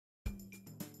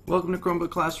Welcome to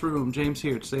Chromebook Classroom. James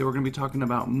here. Today we're going to be talking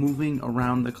about moving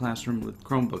around the classroom with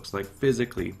Chromebooks, like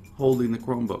physically holding the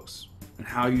Chromebooks, and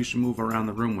how you should move around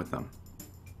the room with them,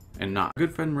 and not. Our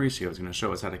good friend Mauricio is going to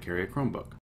show us how to carry a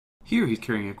Chromebook. Here he's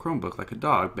carrying a Chromebook like a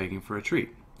dog begging for a treat.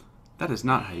 That is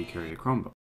not how you carry a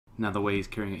Chromebook. Now the way he's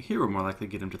carrying it here will more likely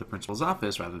get him to the principal's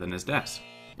office rather than his desk.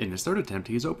 In his third attempt,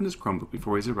 he has opened his Chromebook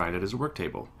before he's arrived at his work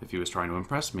table. If he was trying to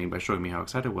impress me by showing me how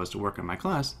excited I was to work in my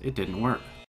class, it didn't work.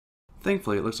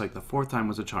 Thankfully, it looks like the fourth time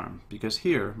was a charm, because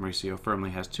here, Mauricio firmly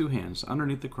has two hands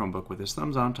underneath the Chromebook with his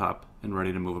thumbs on top and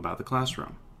ready to move about the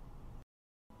classroom.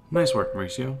 Nice work,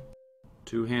 Mauricio.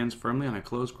 Two hands firmly on a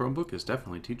closed Chromebook is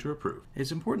definitely teacher approved.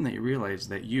 It's important that you realize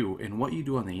that you and what you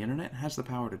do on the internet has the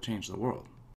power to change the world.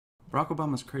 Barack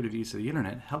Obama's creative use of the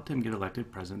internet helped him get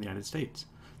elected President of the United States.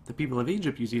 The people of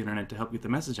Egypt used the internet to help get the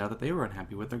message out that they were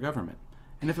unhappy with their government.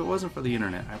 And if it wasn't for the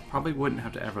internet, I probably wouldn't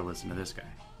have to ever listen to this guy.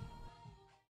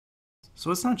 So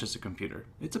it's not just a computer,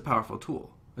 it's a powerful tool.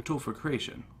 A tool for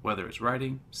creation, whether it's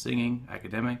writing, singing,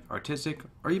 academic, artistic,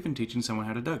 or even teaching someone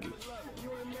how to Dougie.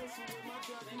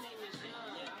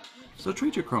 So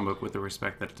treat your Chromebook with the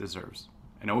respect that it deserves,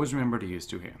 and always remember to use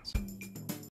two hands.